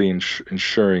truly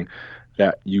ensuring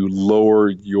that you lower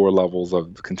your levels of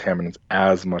contaminants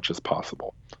as much as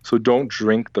possible. So don't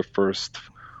drink the first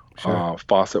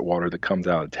faucet water that comes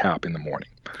out of the tap in the morning.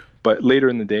 But later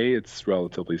in the day, it's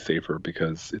relatively safer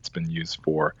because it's been used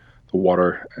for the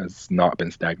water has not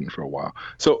been stagnant for a while.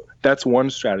 So that's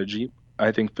one strategy.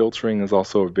 I think filtering is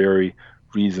also a very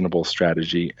reasonable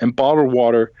strategy. And bottled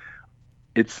water,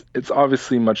 it's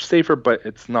obviously much safer, but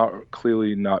it's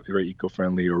clearly not very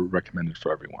eco-friendly or recommended for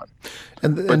everyone.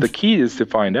 But the key is to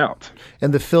find out.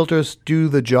 And the filters do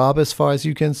the job as far as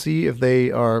you can see, if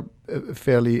they are a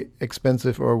fairly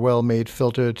expensive or well-made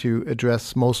filter to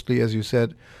address mostly, as you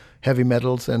said, heavy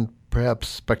metals and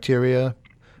perhaps bacteria.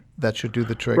 That should do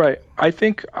the trick. Right. I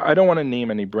think I don't want to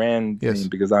name any brand name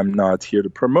because I'm not here to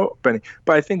promote any,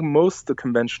 but I think most of the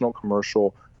conventional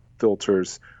commercial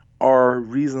filters are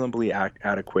reasonably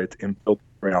adequate in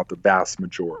filtering out the vast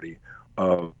majority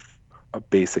of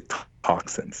basic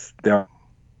toxins. There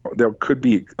could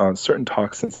be certain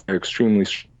toxins that are extremely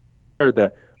rare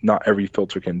that not every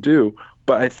filter can do,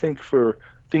 but I think for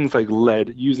things like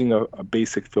lead, using a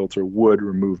basic filter would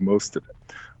remove most of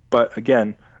it. But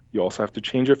again, you also have to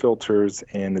change your filters,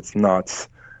 and it's not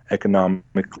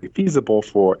economically feasible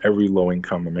for every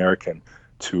low-income American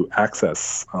to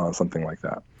access something like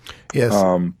that. Yes.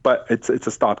 But it's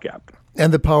a stopgap.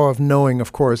 And the power of knowing,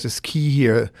 of course, is key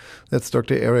here. That's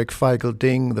Dr. Eric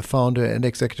Feigl-Ding, the founder and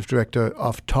executive director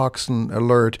of Toxin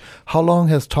Alert. How long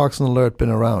has Toxin Alert been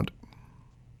around?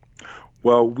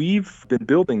 Well, we've been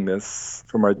building this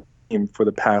from our team for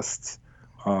the past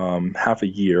half a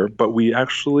year, but we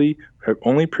actually have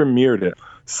only premiered it.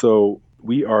 So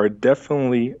we are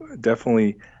definitely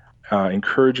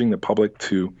encouraging the public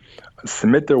to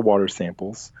submit their water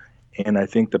samples. And I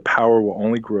think the power will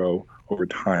only grow over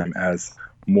time as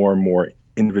more and more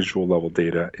individual level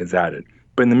data is added.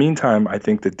 But in the meantime, I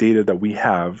think the data that we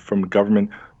have from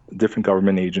different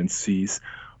government agencies,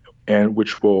 and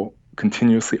which will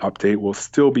continuously update, will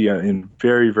still be a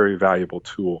very, very valuable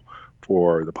tool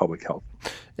for the public health.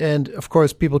 And of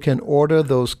course, people can order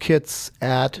those kits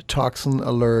at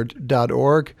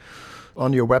toxinalert.org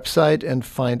on your website and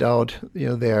find out,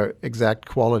 their exact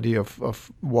quality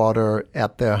of water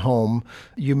at their home.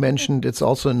 You mentioned it's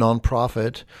also a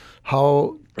nonprofit.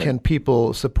 How can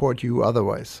people support you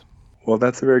otherwise? Well,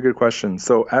 that's a very good question.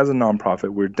 So as a nonprofit,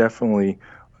 we're definitely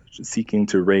seeking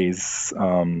to raise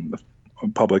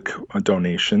public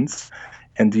donations.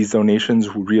 And these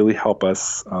donations really help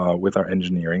us with our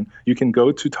engineering. You can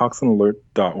go to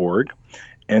toxinalert.org,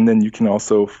 and then you can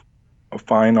also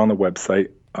find on the website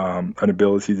an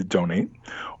ability to donate.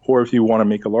 Or if you want to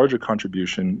make a larger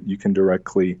contribution, you can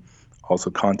directly also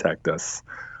contact us.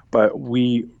 But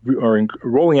we are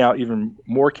rolling out even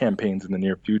more campaigns in the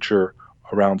near future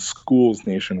around schools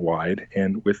nationwide.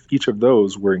 And with each of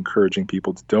those, we're encouraging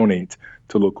people to donate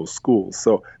to local schools.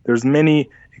 So there's many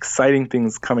exciting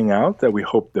things coming out that we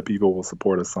hope that people will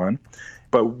support us on.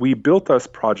 But we built this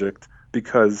project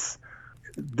because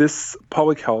this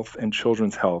public health and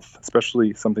children's health,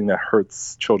 especially something that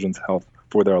hurts children's health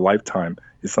for their lifetime,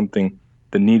 is something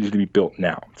that needed to be built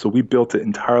now. So we built it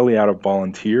entirely out of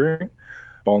volunteer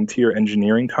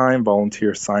engineering time,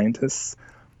 volunteer scientists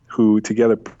who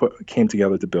came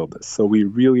together to build this. So we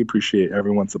really appreciate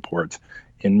everyone's support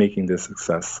in making this a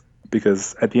success,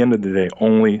 because at the end of the day,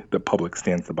 only the public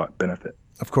stands to benefit.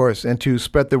 Of course, and to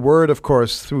spread the word, of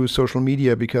course, through social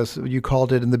media, because you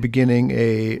called it in the beginning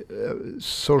a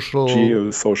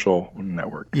geosocial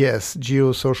network. Yes,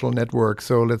 geosocial network.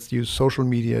 So let's use social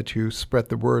media to spread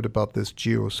the word about this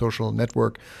geosocial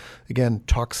network. Again,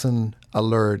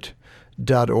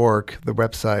 toxinalert.org, the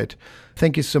website.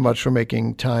 Thank you so much for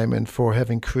making time and for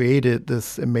having created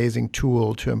this amazing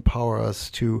tool to empower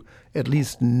us to at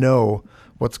least know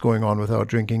what's going on with our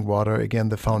drinking water. Again,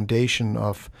 the foundation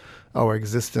of our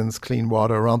existence, clean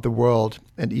water around the world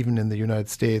and even in the United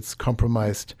States,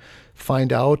 compromised.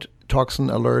 Find out,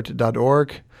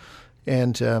 toxinalert.org.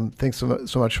 And thanks so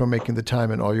much for making the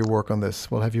time and all your work on this.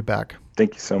 We'll have you back.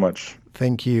 Thank you so much.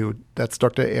 Thank you. That's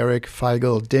Dr. Eric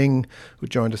Feigl-Ding, who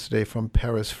joined us today from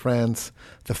Paris, France,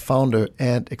 the founder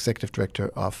and executive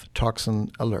director of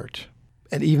Toxin Alert.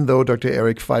 And even though Dr.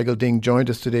 Eric Feigl-Ding joined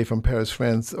us today from Paris,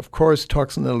 France, of course,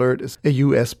 Toxin Alert is a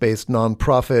U.S.-based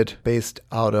nonprofit based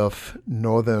out of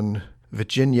Northern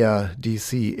Virginia,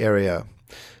 D.C. area.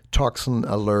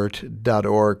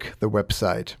 Toxinalert.org, the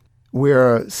website.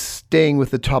 We're staying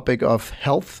with the topic of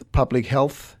health, public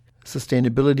health,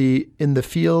 sustainability in the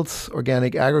fields,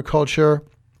 organic agriculture,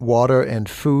 water and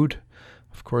food.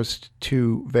 Of course,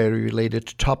 two very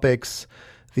related topics.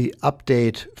 The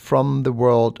update from the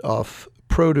world of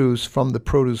produce, from the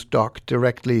Produce Doc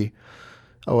directly,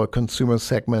 our consumer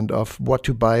segment of what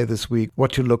to buy this week,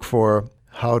 what to look for,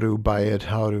 how to buy it,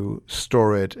 how to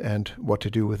store it, and what to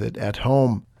do with it at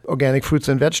home. Organic fruits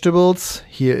and vegetables.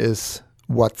 Here is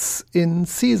what's in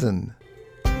season.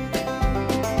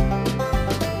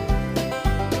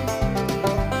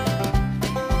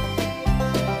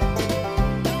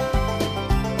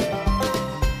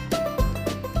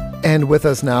 And with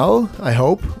us now, I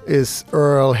hope, is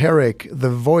Earl Herrick,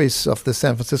 the voice of the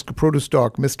San Francisco Produce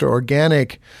Doc, Mr.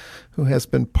 Organic, who has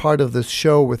been part of this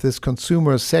show with this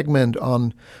consumer segment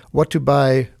on what to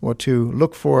buy, what to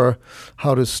look for,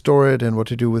 how to store it, and what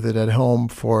to do with it at home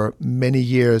for many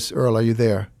years. Earl, are you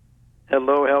there?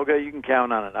 Hello, Helga. You can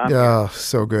count on it. I'm here. Here.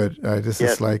 So good. This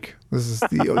is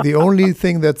the only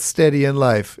thing that's steady in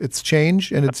life. It's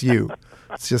change and it's you.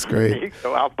 It's just great. There you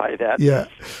go. I'll buy that. Yeah.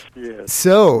 Yes.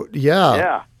 So,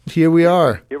 yeah. Here we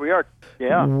are.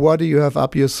 Yeah. What do you have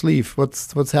up your sleeve?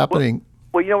 What's happening?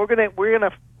 Well, we're gonna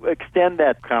extend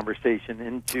that conversation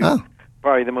into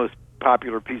probably the most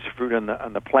popular piece of fruit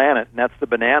on the planet, and that's the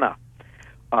banana.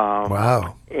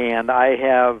 Wow. And I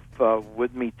have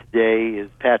with me today is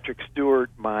Patrick Stewart,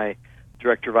 my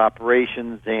director of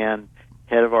operations and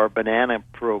head of our banana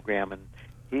program, and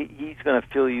he's going to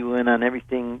fill you in on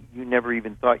everything you never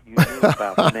even thought you knew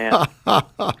about bananas.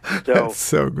 That's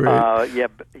so great.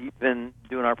 He's been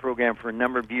doing our program for a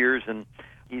number of years, and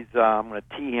I'm going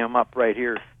to tee him up right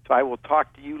here. So I will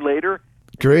talk to you later.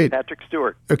 Great. Patrick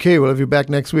Stewart. Okay, we'll have you back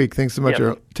next week. Thanks so much,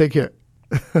 Earl. Take care.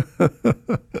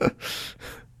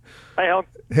 Hi, Al.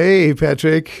 Hey,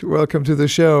 Patrick. Welcome to the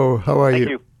show. How are you?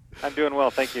 Thank you. I'm doing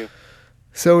well. Thank you.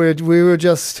 So we were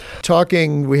just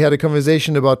talking, we had a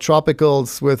conversation about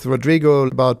tropicals with Rodrigo,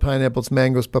 about pineapples,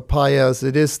 mangoes, papayas.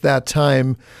 It is that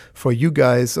time for you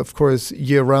guys, of course,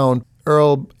 year-round.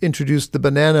 Earl introduced the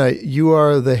banana. You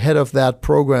are the head of that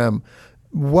program.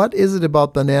 What is it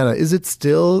about banana? Is it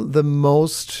still the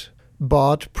most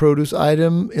bought produce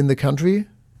item in the country?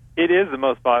 It is the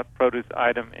most bought produce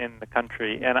item in the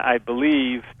country, and I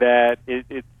believe that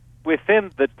it's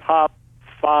within the top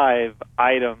 5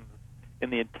 items in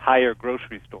the entire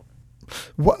grocery store.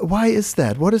 Why is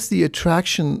that? What is the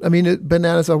attraction? I mean,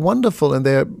 bananas are wonderful, and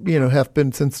they have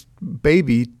been since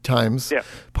baby times,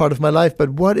 part of my life. But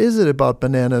what is it about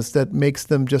bananas that makes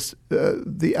them just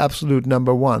the absolute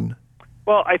number one?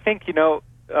 Well, I think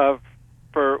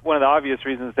for one of the obvious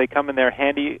reasons, they come in their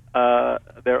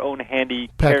own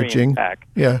handy packaging carrying pack.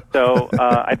 Yeah. So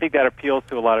I think that appeals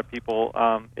to a lot of people.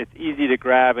 It's easy to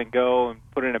grab and go and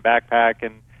put in a backpack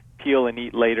and peel and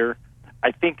eat later.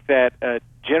 I think that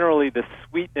generally the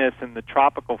sweetness and the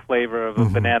tropical flavor of a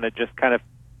banana just kind of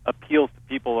appeals to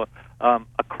people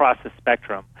across the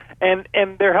spectrum. And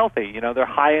they're healthy. They're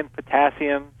high in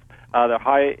potassium. They're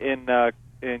high in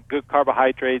good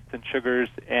carbohydrates and sugars,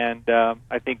 and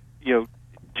I think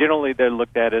generally they're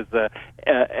looked at as a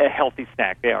healthy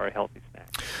snack. They are a healthy snack.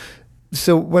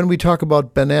 So when we talk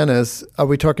about bananas, are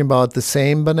we talking about the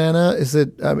same banana? Is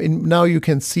it, I mean, now you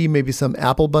can see maybe some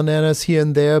apple bananas here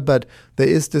and there, but there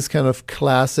is this kind of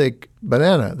classic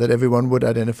banana that everyone would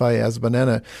identify as a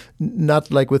banana.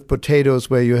 Not like with potatoes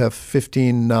where you have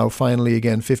 15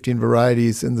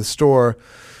 varieties in the store,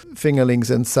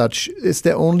 fingerlings and such. Is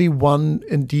there only one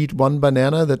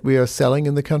banana that we are selling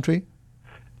in the country?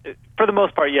 For the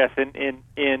most part, yes.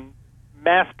 In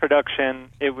mass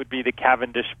production, it would be the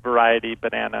Cavendish variety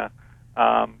banana.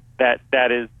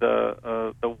 That is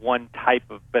the one type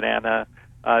of banana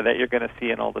that you're going to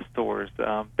see in all the stores.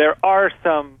 There are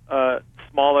some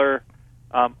smaller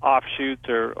offshoots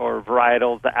or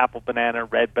varietals, the apple banana,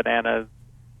 red bananas,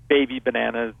 baby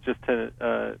bananas, just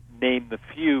to name the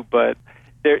few. But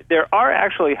there are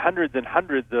actually hundreds and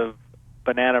hundreds of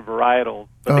banana varietals.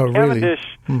 But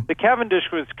the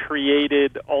Cavendish was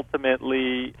created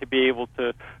ultimately to be able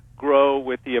to grow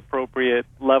with the appropriate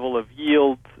level of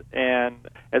yields, and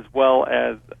as well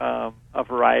as a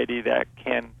variety that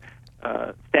can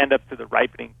stand up to the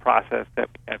ripening process that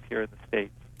we have here in the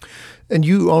States. And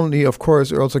you only, of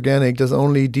course, Earls Organic does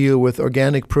only deal with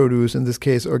organic produce, in this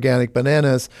case, organic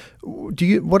bananas.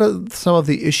 What are some of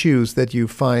the issues that you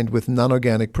find with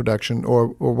non-organic production, or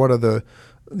what are the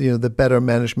better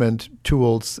management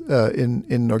tools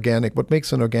in organic? What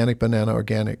makes an organic banana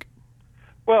organic?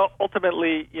 Well,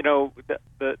 ultimately,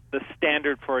 the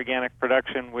standard for organic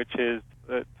production, which is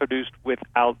produced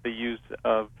without the use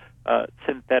of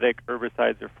synthetic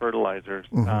herbicides or fertilizers,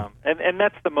 and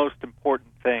that's the most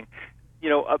important thing.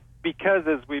 Because,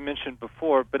 as we mentioned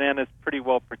before, banana is pretty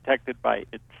well protected by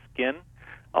its skin.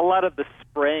 A lot of the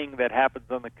spraying that happens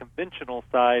on the conventional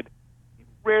side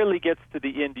rarely gets to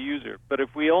the end user. But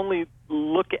if we only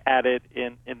look at it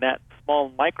in that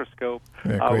small microscope,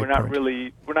 we're not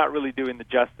really doing the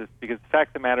justice, because the fact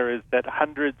of the matter is that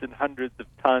hundreds and hundreds of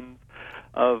tons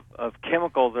of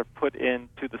chemicals are put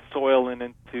into the soil and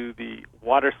into the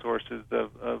water sources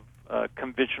of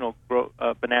conventional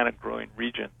banana growing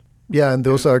regions. Yeah, and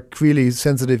those are really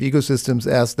sensitive ecosystems,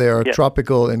 as they are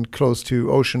tropical and close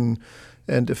to ocean,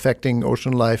 and affecting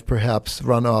ocean life, perhaps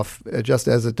runoff, just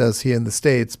as it does here in the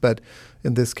States, but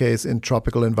in this case in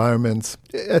tropical environments.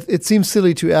 It seems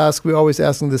silly to ask, we're always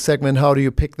asking this segment, how do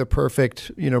you pick the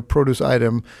perfect produce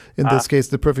item, in this case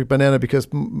the perfect banana, because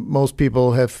most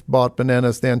people have bought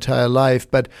bananas their entire life.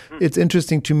 But it's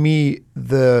interesting to me,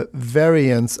 the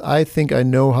variance. I think I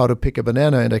know how to pick a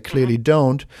banana, and I clearly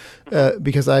don't,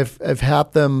 because I've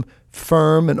had them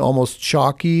firm and almost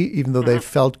chalky, even though they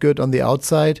felt good on the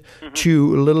outside,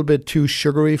 to a little bit too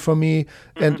sugary for me.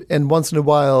 And once in a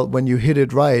while, when you hit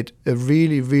it right, a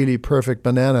really, really perfect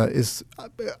banana is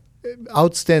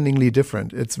outstandingly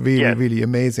different. It's really, really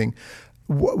amazing.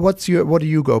 What do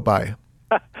you go by?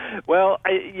 Well,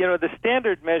 the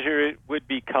standard measure would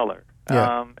be color.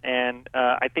 And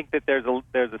I think that there's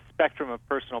a spectrum of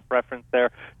personal preference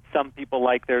there. Some people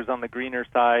like theirs on the greener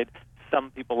side.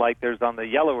 Some people like theirs on the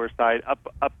yellower side,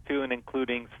 up to and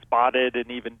including spotted and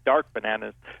even dark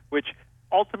bananas, which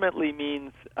ultimately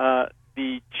means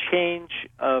the change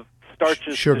of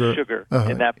starches to sugar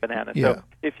in that banana. So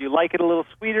if you like it a little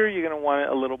sweeter, you're going to want it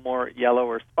a little more yellow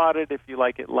or spotted. If you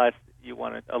like it less, you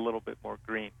want it a little bit more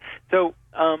green. So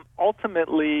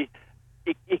ultimately,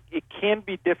 it can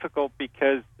be difficult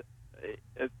because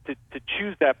to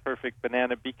choose that perfect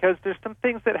banana, because there's some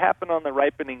things that happen on the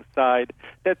ripening side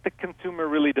that the consumer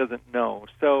really doesn't know.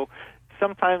 So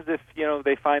sometimes if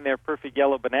they find their perfect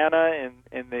yellow banana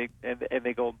and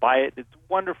they go buy it, it's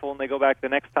wonderful, and they go back the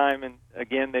next time and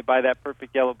again they buy that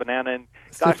perfect yellow banana, and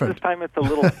gosh, this time it's a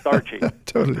little starchy.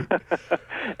 Totally.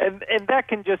 and that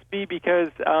can just be because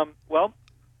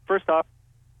first off,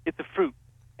 it's a fruit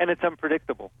and it's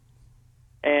unpredictable,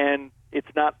 and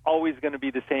it's not always going to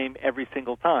be the same every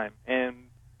single time. And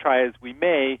try as we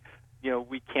may,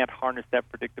 we can't harness that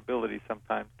predictability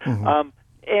sometimes.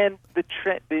 And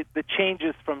the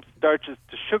changes from starches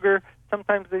to sugar,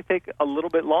 sometimes they take a little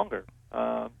bit longer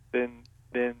than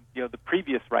the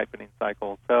previous ripening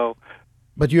cycle. So,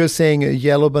 but you're saying a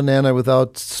yellow banana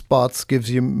without spots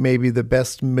gives you maybe the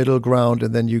best middle ground,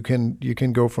 and then you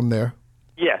can go from there.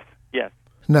 Yes.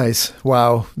 Nice.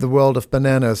 Wow. The world of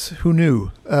bananas. Who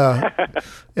knew?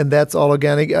 And that's all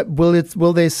organic.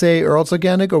 Will they say Earls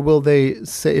Organic, or will they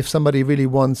say, if somebody really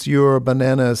wants your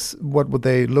bananas, what would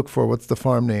they look for? What's the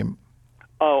farm name?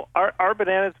 Oh, our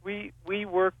bananas, we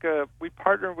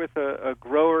partner with a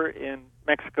grower in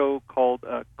Mexico called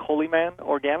Coliman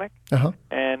Organic,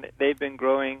 and they've been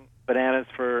growing bananas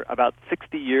for about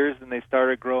 60 years, and they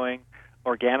started growing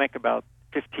organic about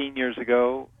 15 years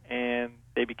ago, and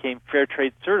they became fair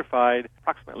trade certified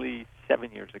approximately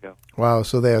 7 years ago. Wow,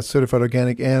 so they are certified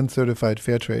organic and certified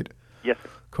fair trade. Yes, sir.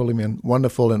 Coleman,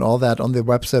 wonderful, and all that on the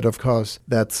website, of course.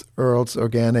 That's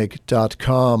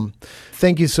earlsorganic.com.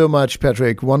 Thank you so much,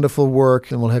 Patrick. Wonderful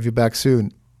work, and we'll have you back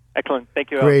soon. Excellent.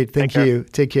 Thank you. Great. Thank you.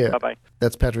 Take care. Bye-bye.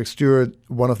 That's Patrick Stewart,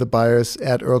 one of the buyers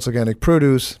at Earl's Organic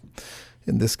Produce.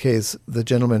 In this case, the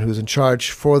gentleman who's in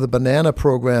charge for the banana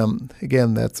program.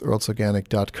 Again, that's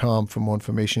earlsorganic.com for more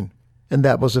information. And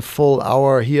that was a full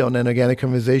hour here on An Organic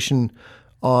Conversation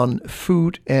on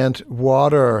food and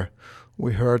water.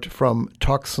 We heard from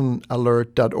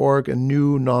toxinalert.org, a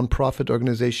new nonprofit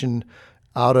organization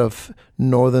out of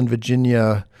Northern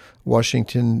Virginia,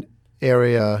 Washington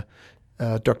area,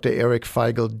 Dr. Eric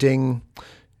Feigl-Ding,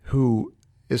 who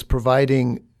is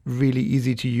providing really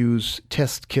easy-to-use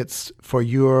test kits for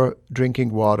your drinking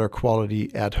water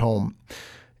quality at home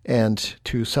and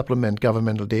to supplement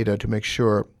governmental data to make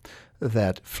sure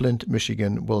that Flint,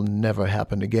 Michigan will never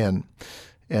happen again.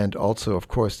 And also, of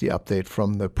course, the update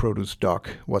from the produce doc,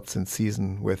 What's in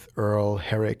Season with Earl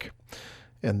Herrick.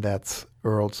 And that's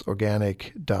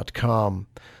earlsorganic.com,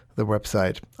 the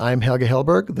website. I'm Helge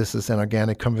Hellberg. This is An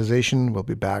Organic Conversation. We'll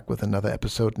be back with another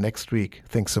episode next week.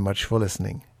 Thanks so much for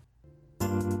listening.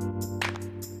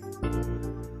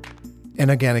 An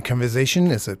Organic Conversation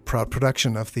is a proud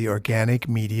production of the Organic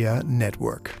Media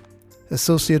Network.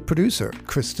 Associate producer,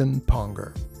 Kristen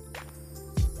Ponger.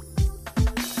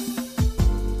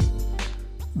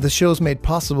 The show is made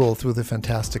possible through the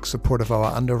fantastic support of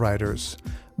our underwriters,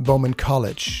 Bowman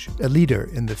College, a leader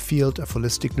in the field of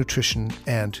holistic nutrition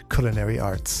and culinary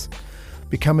arts.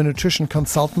 Become a nutrition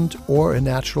consultant or a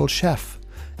natural chef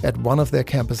at one of their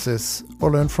campuses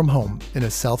or learn from home in a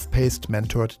self-paced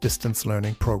mentored distance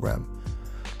learning program.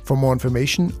 For more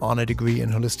information on a degree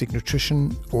in holistic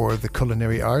nutrition or the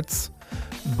culinary arts,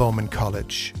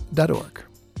 bowmancollege.org.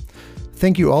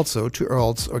 Thank you also to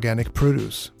Earl's Organic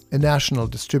Produce, a national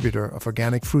distributor of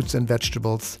organic fruits and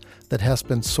vegetables that has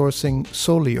been sourcing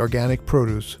solely organic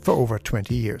produce for over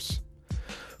 20 years.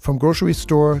 From grocery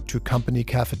store to company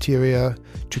cafeteria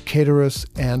to caterers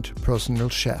and personal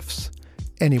chefs,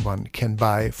 anyone can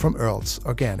buy from Earl's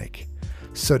Organic.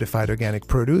 Certified organic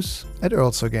produce at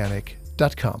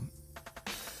earlsorganic.com.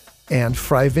 And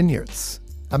Fry Vineyards,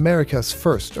 America's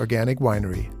first organic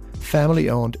winery,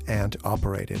 family-owned and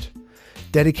operated.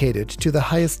 Dedicated to the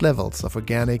highest levels of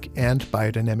organic and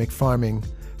biodynamic farming,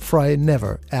 Fry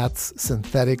never adds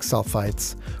synthetic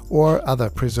sulfites or other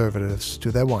preservatives to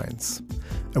their wines.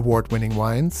 Award-winning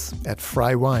wines at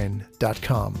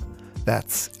frywine.com.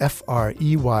 That's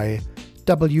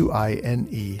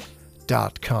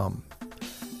FREYWINE.com.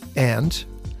 And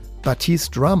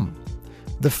Batiste Rum,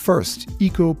 the first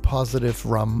eco-positive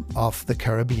rum of the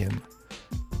Caribbean.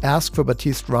 Ask for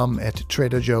Batiste Rum at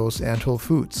Trader Joe's and Whole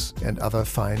Foods and other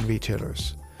fine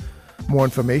retailers. More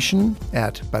information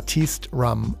at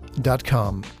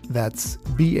batisterum.com. That's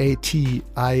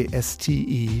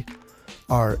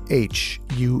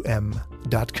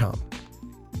BATISTERHUM.com.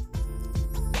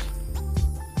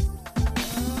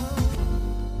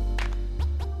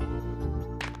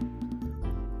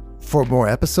 For more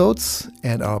episodes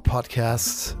and our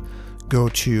podcasts, go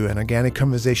to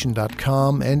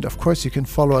anorganicconversation.com, and of course you can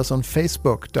follow us on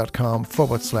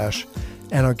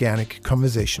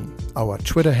facebook.com/anorganicconversation. Our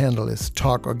Twitter handle is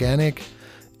TalkOrganic,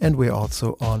 and we're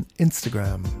also on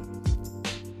Instagram.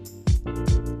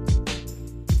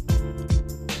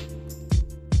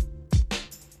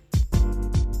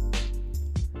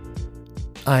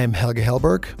 I'm Helge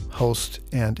Hellberg, host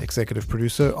and executive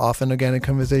producer of An Organic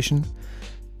Conversation,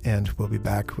 and we'll be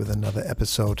back with another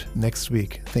episode next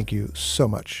week. Thank you so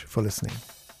much for listening.